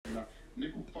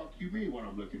you mean what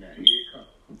I'm looking at? Here it comes.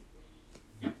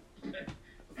 Here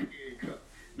it comes.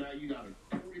 Now you got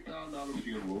a $20,000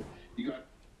 funeral. You got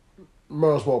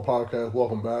Murder Smoke Podcast.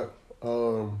 Welcome back.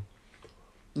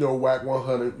 Whack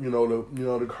 100.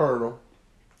 The Colonel.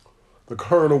 The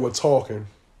Colonel was talking.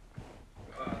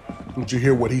 Did you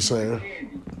hear what he's saying?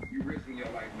 You're risking your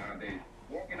life nowadays.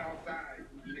 Walking outside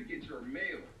to get your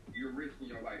mail, you're risking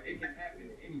your life. It can happen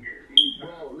anywhere,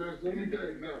 anytime. Bro, let me tell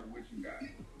you matter what you got.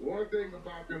 one thing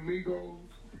about them Migos,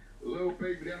 Lil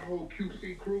Baby, that whole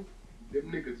QC crew,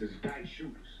 them niggas is dice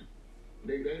shooters.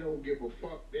 They don't give a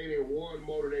fuck. They didn't won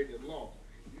more than they did lost.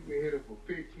 You can hit them for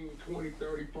 15, 20,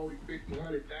 30, 40, 50,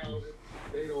 100,000.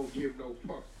 They don't give no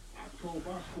fuck. I told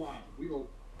my squad, we don't.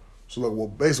 So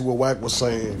look, basically what Wack was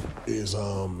saying is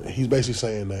he's basically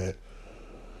saying that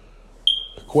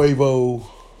Quavo,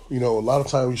 a lot of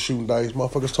times we shooting dice,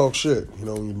 motherfuckers talk shit. When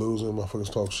you losing,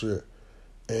 motherfuckers talk shit.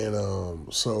 And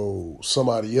so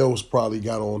somebody else probably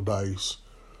got on dice,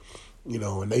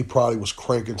 and they probably was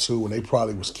cranking too, and they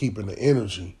probably was keeping the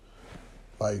energy.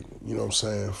 Like, what I'm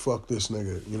saying? Fuck this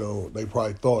nigga. They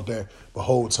probably thought that the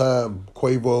whole time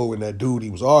Quavo and that dude he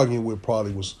was arguing with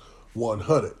probably was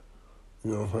 100.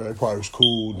 They probably was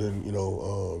cool. Then,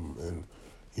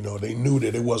 they knew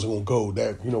that it wasn't gonna go.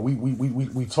 That,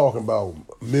 we talking about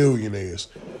millionaires,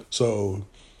 so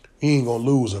he ain't gonna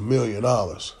lose $1 million.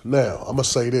 Now, I'm gonna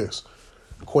say this: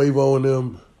 Quavo and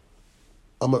them,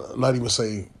 I'm gonna not even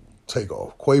say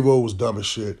Takeoff. Quavo was dumb as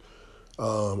shit.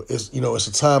 It's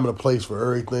a time and a place for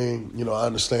everything. I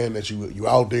understand that you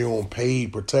out there on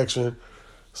paid protection,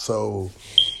 so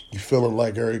you feeling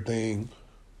like everything,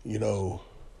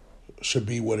 should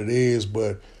be what it is.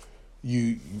 But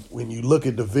when you look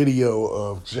at the video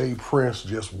of Jay Prince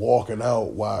just walking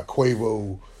out while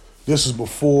Quavo, this is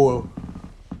before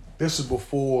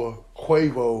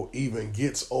Quavo even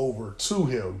gets over to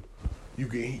him. You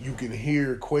can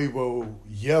hear Quavo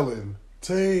yelling,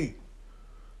 "Take."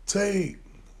 You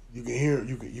can hear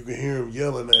him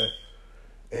yelling that,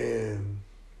 and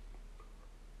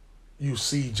you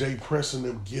see Jay Prince and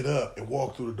them get up and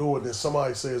walk through the door. And then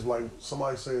somebody says,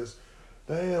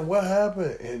 "Damn, what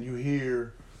happened?" And you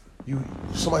hear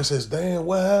somebody says, "Damn,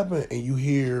 what happened?" And you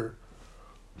hear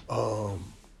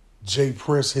Jay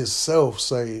Prince himself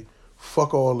say,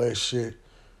 "Fuck all that shit.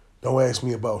 Don't ask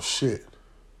me about shit."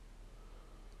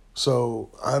 So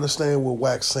I understand what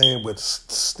Wack's saying, but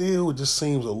still it just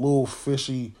seems a little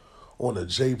fishy on the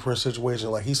Jay Prince situation.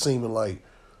 Like it seemed like,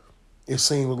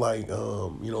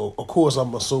 of course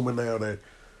I'm assuming now that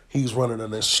he's running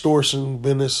an extortion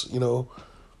business,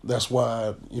 that's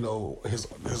why,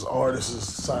 his artist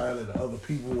is signing to other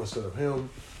people instead of him,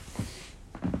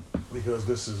 because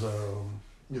this is,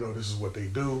 this is what they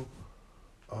do.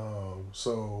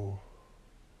 So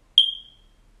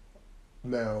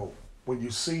now, when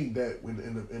you see that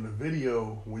in the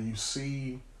video, when you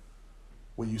see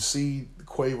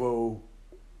Quavo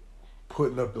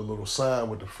putting up the little sign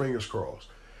with the fingers crossed,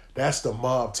 that's the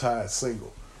Mob Tide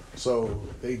single. So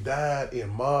they died in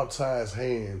Mob Tide's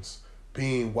hands,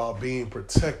 while being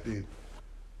protected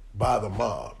by the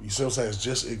mob. You see what I'm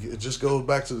saying? It just goes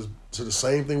back to the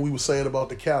same thing we were saying about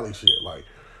the Cali shit. Like,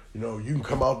 you can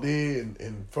come out there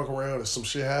and fuck around and some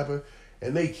shit happen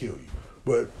and they kill you.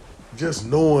 But just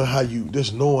knowing how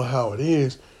it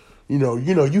is,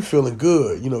 you feeling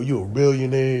good. You a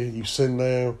billionaire, you sitting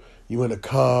down, you in a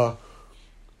car,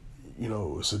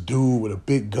 it's a dude with a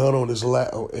big gun on his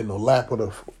lap, in the lap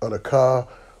of the car.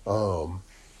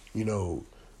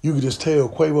 You could just tell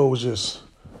Quavo was just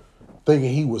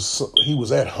thinking he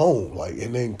was at home, like,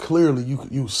 and then clearly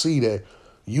you see that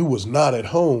you was not at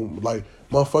home. Like,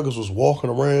 motherfuckers was walking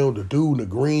around, the dude in the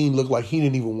green looked like he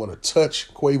didn't even want to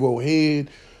touch Quavo's head.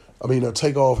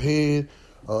 Takeoff head.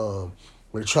 When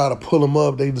they try to pull him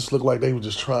up, they just look like they were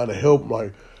just trying to help.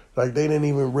 Like they didn't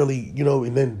even really,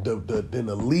 and then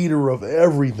the leader of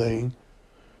everything,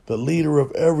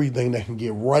 that can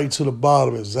get right to the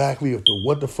bottom exactly of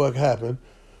what the fuck happened.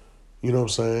 You know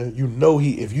what I'm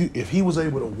saying? If he was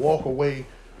able to walk away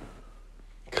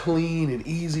clean and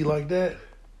easy like that,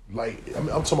 I'm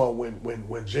talking about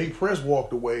when Jay Prince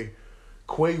walked away,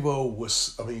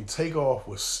 Takeoff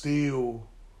was still.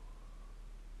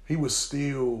 He was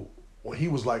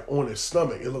like on his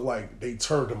stomach. It looked like they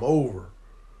turned him over.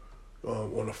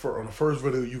 On the first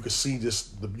video, you could see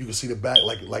the back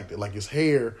like his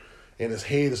hair, and his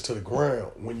head is to the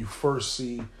ground when you first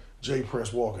see Jay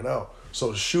Prince walking out.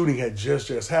 So the shooting had just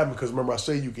happened, because remember I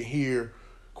said you can hear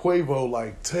Quavo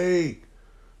like take.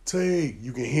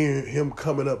 You can hear him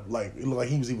coming up, like it looked like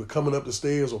he was either coming up the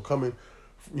stairs or coming.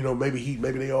 Maybe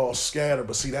they all scattered.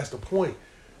 But see, that's the point.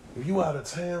 If you out of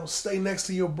town, stay next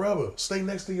to your brother. Stay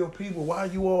next to your people. Why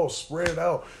you all spread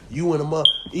out? You and the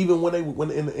even when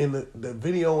in the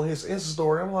video on his Insta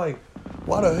story, I'm like,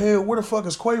 why the hell? Where the fuck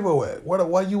is Quavo at?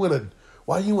 Why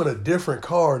you in a different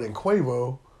car than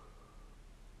Quavo?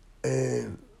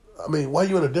 And I mean, why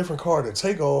you in a different car than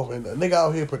Takeoff? And a nigga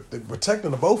out here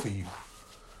protecting the both of you.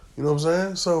 You know what I'm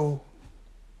saying? So,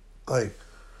 like,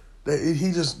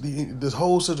 this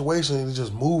whole situation is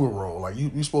just moving wrong. Like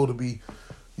you supposed to be.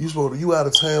 You out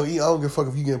of town. I don't give a fuck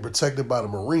if you getting protected by the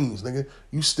Marines, nigga.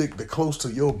 You stick the close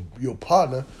to your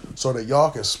partner so that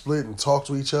y'all can split and talk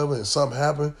to each other and something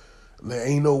happen. And there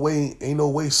ain't no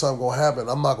way something gonna happen.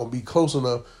 I'm not gonna be close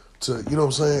enough to, you know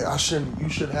what I'm saying? You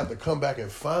shouldn't have to come back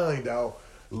and find out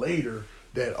later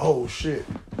that, oh shit,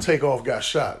 Takeoff got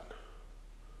shot.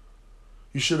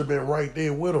 You should have been right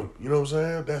there with him. You know what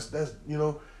I'm saying? That's you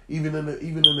know, even in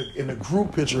the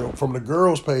group picture from the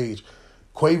girls page,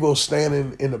 Quavo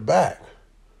standing in the back.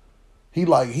 He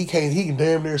can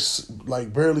damn near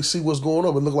like barely see what's going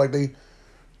on. It looked like they,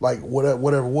 like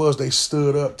whatever it was, they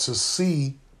stood up to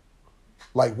see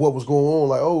like what was going on.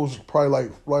 Like, oh, it was probably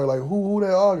like who they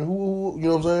arguing, who you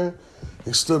know what I'm saying?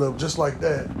 They stood up just like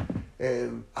that.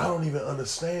 And I don't even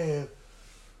understand.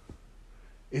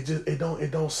 It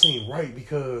don't seem right,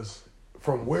 because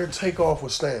from where Takeoff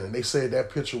was standing, they said that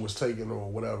picture was taken or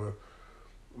whatever,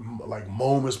 like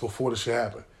moments before the shit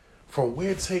happened. From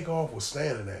where Takeoff was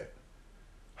standing at,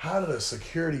 how did a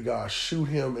security guard shoot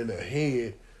him in the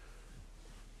head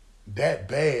that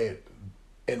bad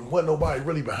and wasn't nobody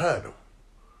really behind him?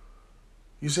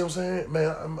 You see what I'm saying? Man,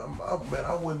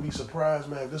 I wouldn't be surprised,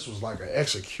 man, if this was like an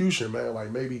execution, man. Like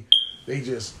maybe they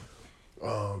just,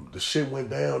 the shit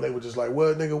went down. They were just like,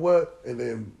 what, nigga, what? And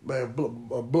then, man,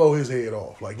 blow his head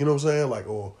off. Like, you know what I'm saying? Like,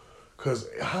 or, because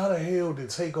how the hell did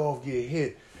Takeoff get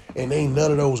hit and ain't none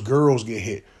of those girls get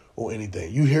hit or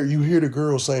anything? You hear the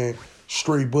girls saying,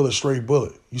 straight bullet, straight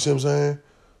bullet. You see what I'm saying?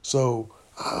 So,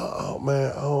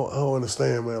 man, I don't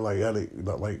understand, man.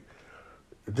 Like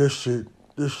this shit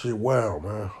wild,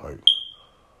 man. Like,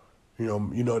 you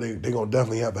know, they gonna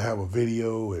definitely have to have a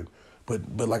video, and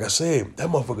but like I said, that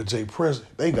motherfucker Jay Prince,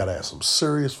 they gotta have some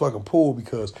serious fucking pull,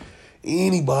 because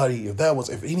anybody,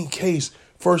 if any case,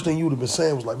 first thing you would have been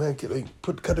saying was like, man,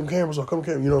 cut them cameras off, you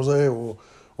know what I'm saying?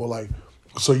 Or like,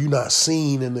 so you're not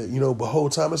seen in the, you know, but whole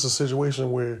time it's a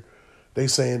situation where they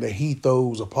saying that he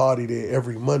throws a party there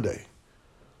every Monday.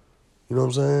 You know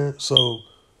what I'm saying? So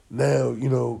now, you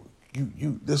know,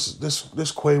 this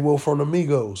Quavo from the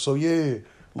Migos. So yeah,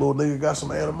 little nigga got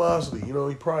some animosity. You know,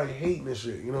 he probably hating this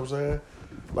shit. You know what I'm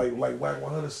saying? Like Wack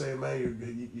 100 said,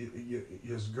 man,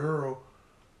 his girl,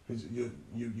 the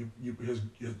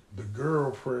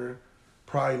girlfriend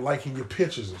probably liking your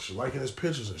pictures and shit, liking his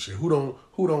pictures and shit. Who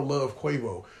don't love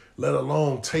Quavo? Let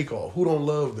alone Takeoff. Who don't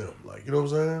love them? Like, you know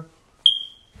what I'm saying?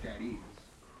 That is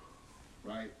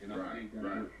right, and I think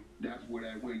that's where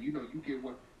that way. You know, you get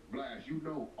what Blast. You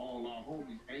know, all our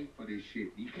homies ain't for this shit.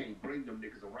 You can't bring them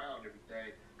niggas around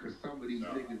everything, because some of these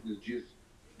niggas is just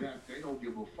that they don't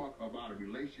give a fuck about a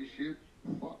relationship.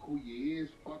 Fuck who you is.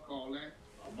 Fuck all that.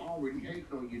 I'm already hating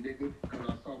on you, nigga, because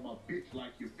I saw my bitch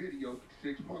like your video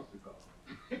 6 months ago.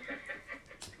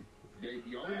 They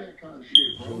be on that kind of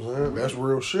shit, bro. You know what I'm saying? That's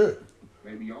real shit.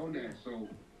 They be on that, so.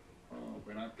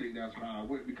 And I think that's how I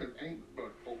went, because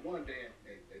but for one day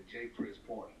at Jay Prince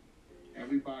party,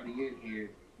 everybody in here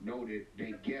know that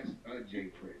they guessed a Jay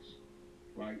Prince,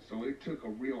 right? So it took a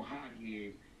real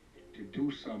hothead to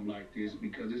do something like this,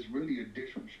 because it's really a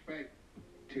disrespect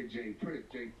to Jay Prince.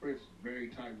 Jay Prince is very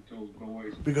tight with those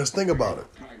boys. Because think about it.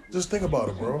 Just think about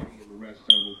it, bro.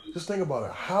 Just think about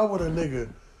it. How would a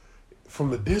nigga, from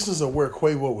the distance of where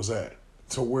Quavo was at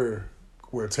to where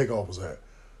Takeoff was at,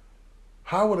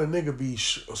 how would a nigga be...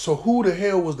 So who the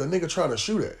hell was the nigga trying to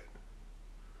shoot at?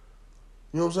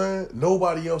 You know what I'm saying?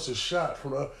 Nobody else is shot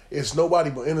from it's nobody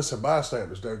but innocent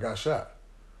bystanders that got shot.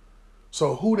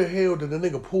 So who the hell did the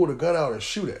nigga pull the gun out and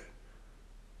shoot at?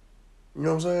 You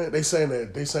know what I'm saying? They saying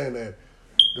that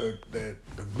the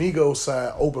Migos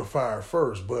side opened fire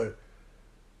first, but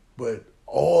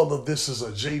all of this is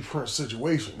a Jay Prince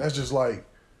situation. That's just like,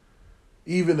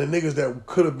 even the niggas that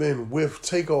could have been with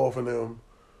Takeoff and them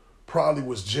probably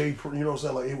was Jay Prince. You know what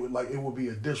I'm saying? Like it would be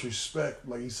a disrespect,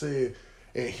 like he said.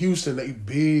 In Houston, they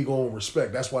big on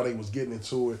respect. That's why they was getting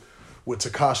into it with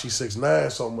Tekashi 6ix9ine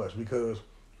so much, because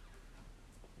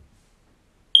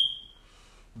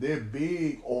they're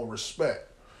big on respect.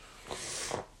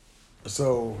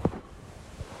 So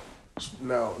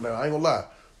now I ain't gonna lie.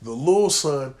 The little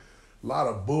son, a lot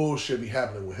of bullshit be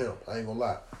happening with him. I ain't gonna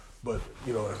lie. But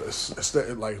you know, it's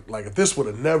like if this would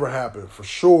have never happened, for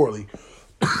surely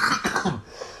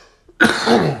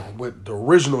with the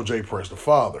original Jay Prince, the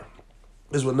father,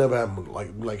 this would never happen.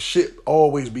 Like shit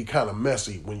always be kind of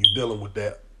messy when you're dealing with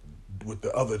that, with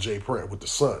the other Jay Prince, with the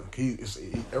son.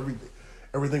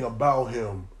 Everything about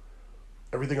him.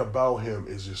 Everything about him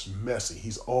is just messy.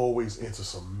 He's always into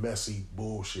some messy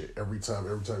bullshit every time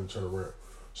you turn around.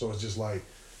 So it's just like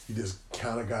you just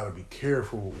kind of got to be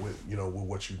careful with with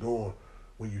what you're doing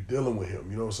when you're dealing with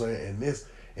him. You know what I'm saying?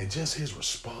 And just his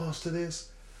response to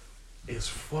this is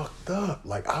fucked up.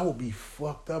 Like I would be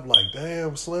fucked up. Like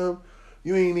damn, Slim,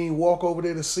 you ain't even walk over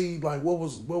there to see like what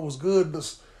was good.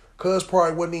 Cuz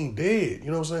probably wasn't even dead.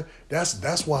 You know what I'm saying?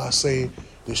 That's why I say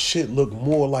the shit look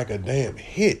more like a damn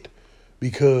hit.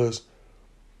 Because,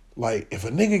 like, if a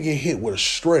nigga get hit with a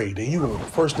stray, then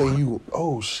first thing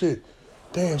oh shit,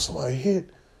 damn, somebody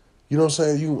hit. You know what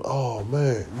I'm saying? Oh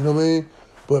man, you know what I mean?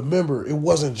 But remember, it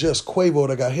wasn't just Quavo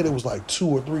that got hit. It was like two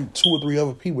or three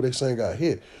other people they saying got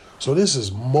hit. So this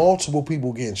is multiple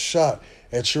people getting shot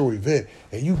at your event,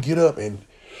 and you get up and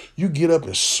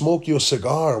smoke your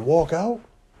cigar and walk out.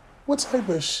 What type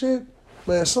of shit,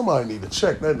 man? Somebody need to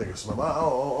check that nigga. Slim. I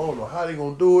don't know how they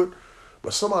gonna do it.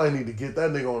 But somebody need to get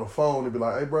that nigga on the phone and be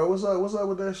like, "Hey, bro, what's up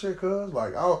with that shit, cuz?"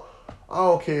 Like, I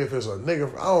don't care if it's a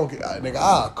nigga.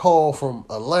 I'll call from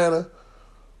Atlanta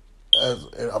and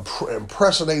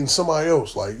impersonating somebody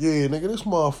else. Like, yeah, nigga, this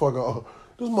motherfucker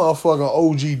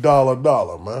OG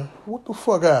dollar, man. What the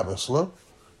fuck happened, Slim?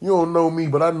 You don't know me,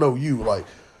 but I know you. Like,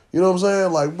 you know what I'm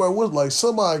saying? Like, bro, like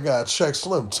somebody got to check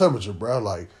Slim temperature, bro.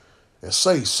 Like, and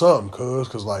say something,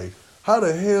 cuz like. How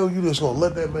the hell you just gonna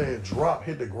let that man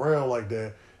hit the ground like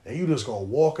that, and you just gonna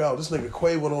walk out? This nigga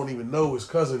Quavo don't even know his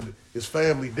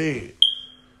family dead.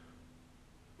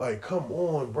 Like, come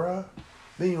on, bruh.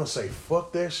 Then you gonna say,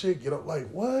 fuck that shit, get up, like,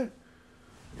 what?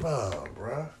 Nah,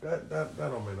 bruh. That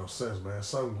don't make no sense, man.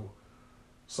 Something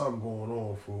going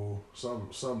on, fool.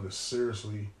 Something that's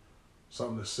seriously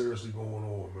going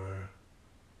on, man.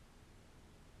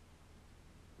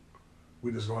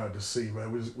 We just gonna have to see,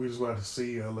 man. We just gonna have to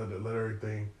see and let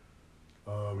everything.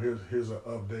 Here's an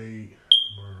update.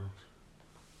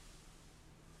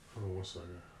 Hold on 1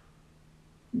 second.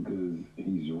 Because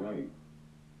he's right.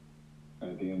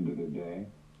 At the end of the day,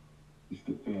 it's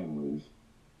the families.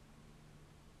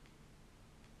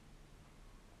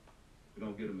 We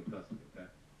don't get them in custody, okay?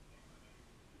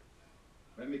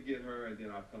 Let me get her and then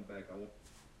I'll come back. I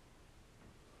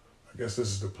guess this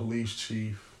is the police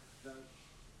chief.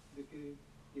 De que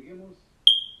lleguemos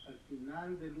al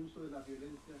final del uso de la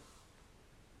violencia.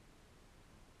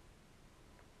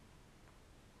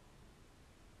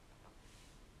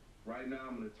 Right now,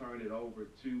 I'm going to turn it over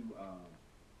to,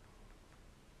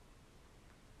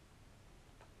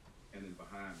 and then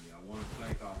behind me, I want to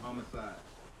thank our homicide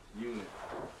unit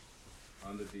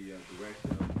under the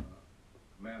direction of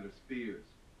Commander Spears,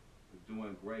 who's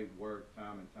doing great work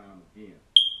time and time again.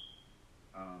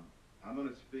 I'm going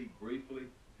to speak briefly.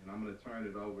 And I'm going to turn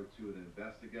it over to an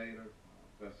investigator,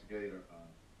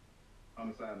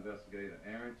 homicide investigator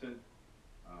Arrington.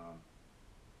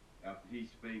 After he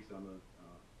speaks, I'm going to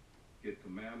get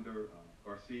Commander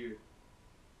Garcia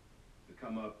to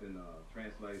come up and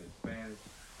translate in Spanish.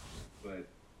 And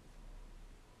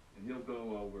he'll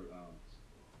go over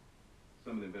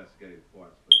some of the investigative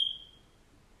parts. But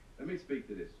let me speak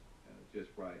to this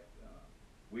just right.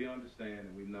 We understand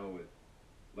and we know it.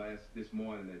 This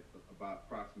morning at about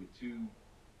approximately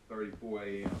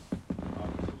 2:34 a.m.,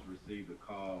 officers received a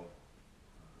call,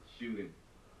 shooting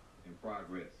in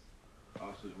progress.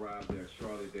 Officers arrived there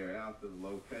shortly thereafter. The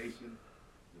location,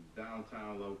 the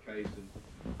downtown location,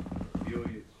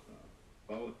 Billiards,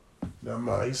 both.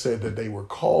 Now, he said that they were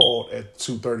called at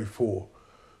 2:34.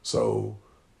 So,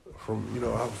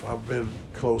 I've been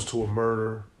close to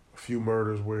a few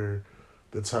murders where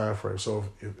the time frame. So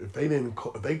if they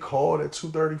called at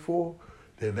 2:34,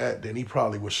 then he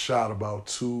probably was shot about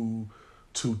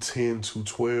 2:10,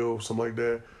 2:12, something like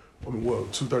that. I mean,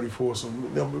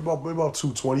 2:34, about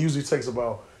 2:20. Usually it takes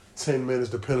about 10 minutes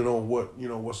depending on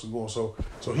what's going on. So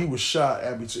he was shot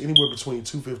at anywhere between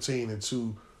 2:15 and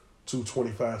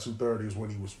 2:25, 2:30 is when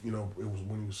he was, it was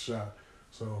when he was shot.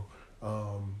 So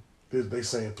they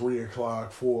saying 3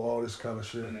 o'clock, 4, all this kind of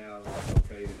shit. Now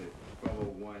located at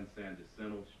 1201 San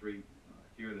Jacinto Street,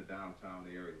 here in the downtown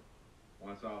area.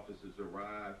 Once officers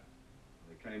arrived,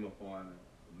 they came upon a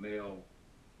male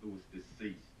who was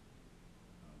deceased.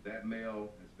 That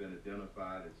male has been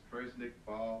identified as Tresnick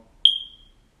Ball,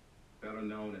 better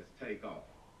known as Takeoff.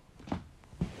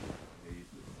 He's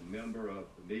a member of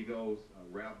the Migos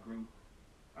rap group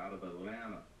out of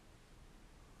Atlanta.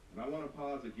 And I want to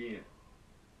pause again,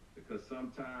 because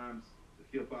sometimes the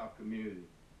hip-hop community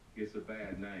gets a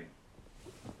bad name.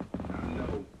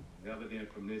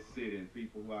 evident from this city and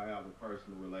people who I have a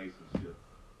personal relationship.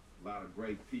 A lot of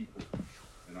great people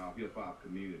in our hip hop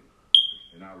community,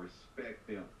 and I respect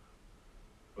them.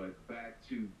 But back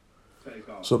to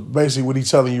Takeoff. So basically, what he's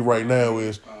telling you right now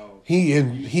is he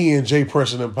and Jay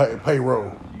Preston and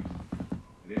payroll.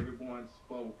 And everyone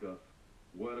spoke of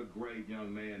what a great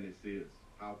young man this is,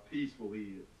 how peaceful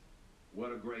he is,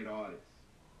 what a great artist.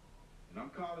 And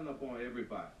I'm calling up on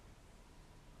everybody,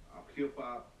 our hip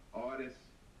hop artists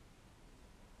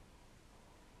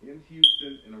in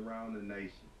Houston and around the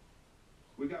nation.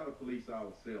 We got to police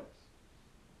ourselves.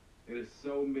 There's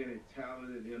so many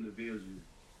talented individuals,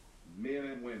 men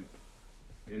and women,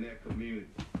 in that community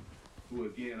who,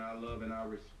 again, I love and I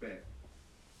respect.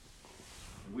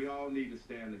 We all need to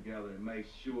stand together and make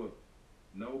sure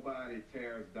nobody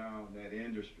tears down that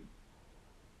industry.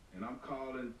 And I'm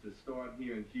calling to start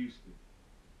here in Houston,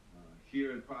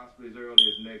 here and possibly as early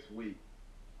as next week.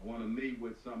 I want to meet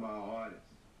with some of our artists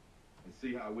and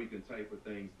see how we can taper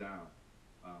things down.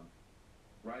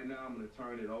 Right now, I'm going to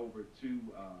turn it over to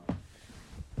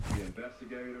the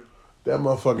investigator. That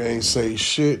motherfucker ain't say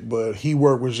shit, but he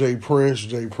worked with Jay Prince.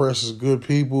 Jay Prince is good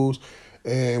peoples,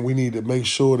 and we need to make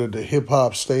sure that the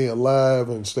hip-hop stay alive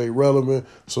and stay relevant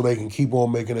so they can keep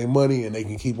on making their money and they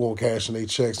can keep on cashing their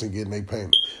checks and getting their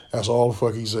payment. That's all the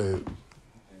fuck he said. And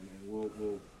we'll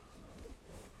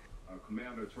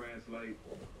Commander translate.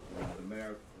 The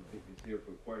mayor is here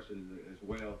for questions as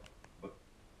well. But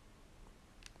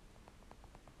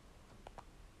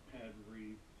had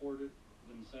reported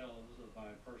themselves by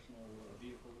personal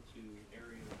vehicle to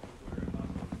area hospital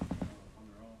on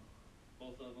their own.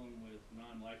 Both of them with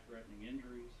non-life-threatening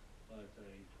injuries, but a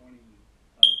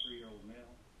 23-year-old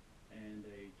male and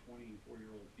a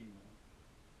 24-year-old female.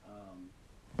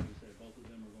 Like I said, both of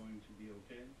them are going to be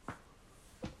okay.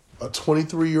 A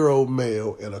 23-year-old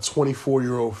male and a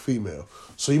 24-year-old female.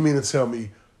 So you mean to tell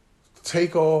me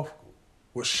Takeoff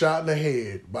was shot in the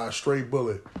head by a stray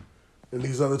bullet and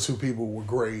these other two people were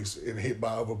grazed and hit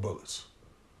by other bullets?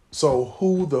 So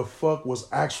who the fuck was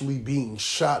actually being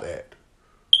shot at?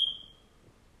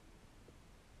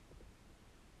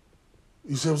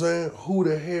 You see what I'm saying? Who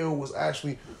the hell was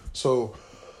actually... So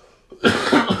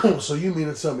you mean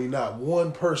to tell me not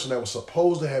one person that was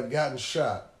supposed to have gotten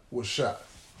shot was shot?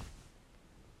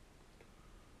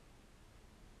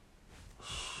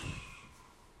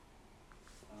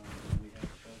 We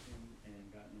have spoken and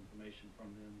gotten information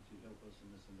from them to help us in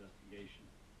this investigation.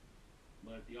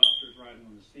 But the officers arriving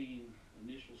on the scene,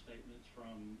 initial statements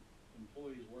from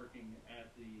employees working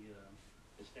at the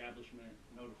establishment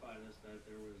notified us that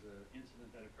there was an incident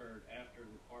that occurred after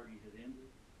the party had ended.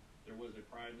 There was a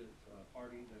private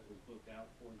party that was booked out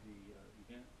for the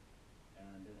event.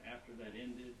 And then after that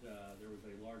ended, there was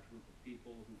a large group of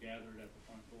people who gathered at the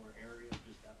front door area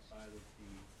just outside of the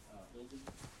building.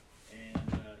 And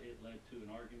it led to an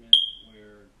argument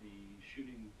where the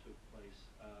shooting took place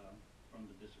from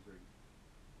the disagreement.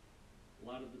 A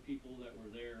lot of the people that were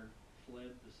there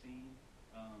fled the scene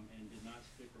and did not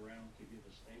stick around to give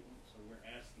a statement. So we're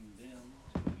asking them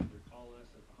to either call us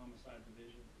at the Homicide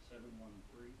Division,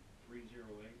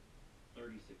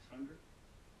 713-308-3600,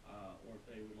 or if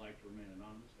they would like to remain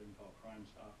anonymous, they can call Crime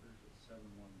Stoppers at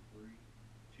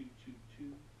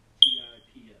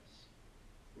 713-222-TIPS.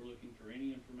 We're looking for any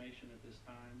information at this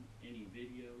time, any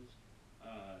videos,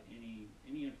 any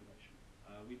information.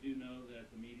 We do know that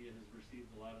the media has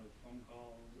received a lot of phone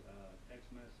calls,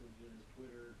 text messages,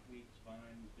 Twitter, tweets,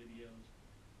 Vines, videos.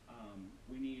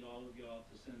 We need all of y'all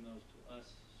to send those to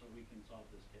us so we can solve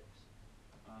this case.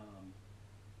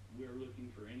 We're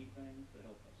looking for anything to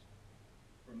help us.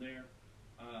 From there,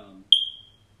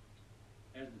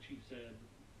 as the chief said,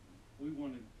 we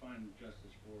want to find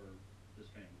justice for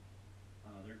this family.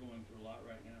 They're going through a lot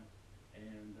right now,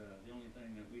 and the only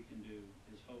thing that we can do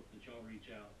is hope that y'all reach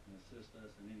out and assist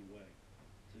us in any way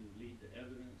to lead to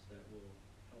evidence that will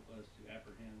help us to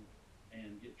apprehend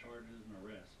and get charges and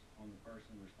arrest on the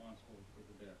person responsible for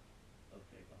the death of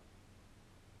Takeoff.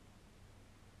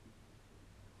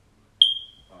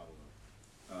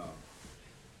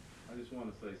 I just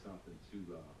want to say something to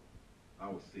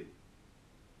our city,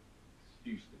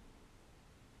 Houston.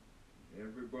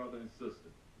 Every brother and sister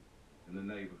in the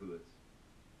neighborhoods,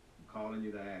 I'm calling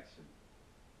you to action,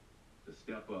 to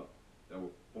step up. There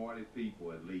were 40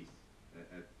 people at least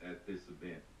at this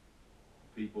event.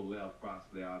 People left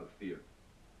possibly out of fear.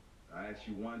 I ask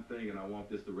you one thing, and I want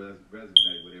this to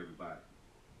resonate with everybody.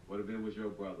 What if it was your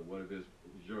brother? What if it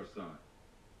was your son?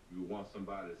 You would want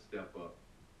somebody to step up.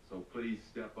 So please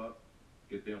step up,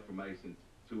 get the information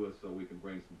to us so we can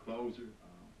bring some closure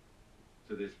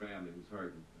to this family who's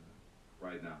hurting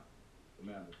right now.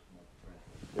 Commander.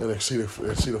 And see the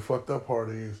fucked up part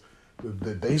is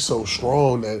that they so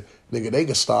strong that nigga they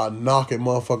can start knocking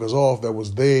motherfuckers off that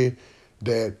was there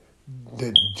that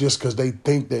just because they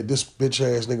think that this bitch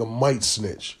ass nigga might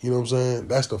snitch. You know what I'm saying?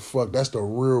 That's the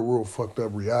real fucked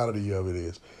up reality of it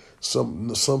is.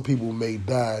 Some people may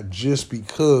die just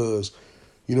because,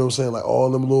 you know what I'm saying, like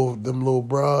all them little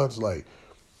broads, like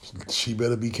she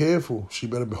better be careful.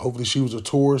 Hopefully she was a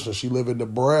tourist and she live in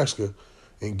Nebraska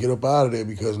and get up out of there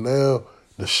because now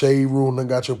the shade room done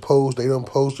got your post. They done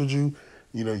posted you.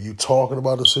 You know, you talking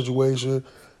about the situation.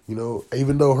 You know,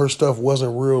 even though her stuff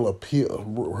wasn't real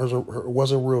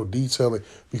wasn't real detailing,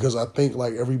 because I think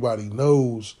like everybody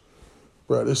knows,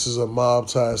 bro, this is a mob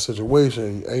tie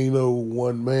situation. Ain't no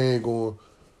one man going,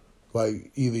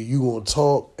 like, either you gonna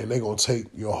talk and they gonna take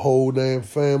your whole damn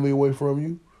family away from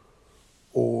you,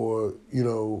 or you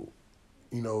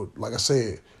know, like I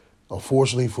said,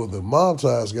 unfortunately for the mob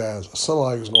ties guys,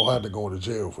 somebody's gonna have to go to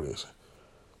jail for this.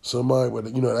 Somebody,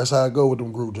 but you know, that's how I go with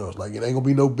them group jumps. Like, it ain't gonna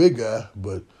be no big guy,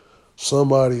 but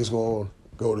somebody is gonna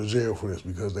go to jail for this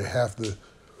because they have to.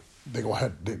 They gonna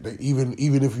have they even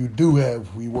if you do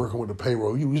have we working with the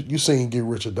payroll. You seen Get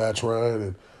Rich or Die Trying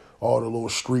and all the little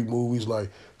street movies. Like,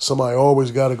 somebody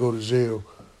always got to go to jail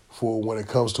for when it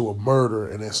comes to a murder,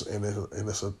 and it's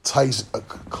a tight, a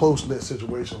close knit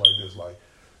situation like this. Like,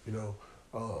 you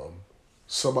know,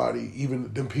 somebody,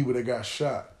 even them people that got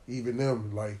shot, even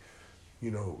them, like, you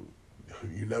know,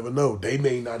 you never know. They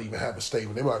may not even have a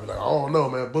statement. They might be like, I don't know,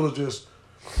 man. Bullet just.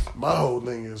 My whole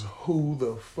thing is, who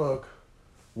the fuck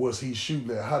was he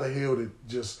shooting at? How the hell did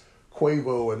just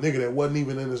Quavo, a nigga that wasn't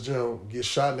even in his jump, get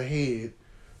shot in the head,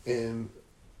 and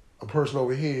a person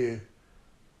over here,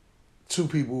 two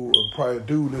people, probably a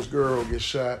dude and this girl, get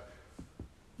shot,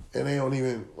 and they don't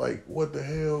even, like, what the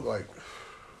hell? Like,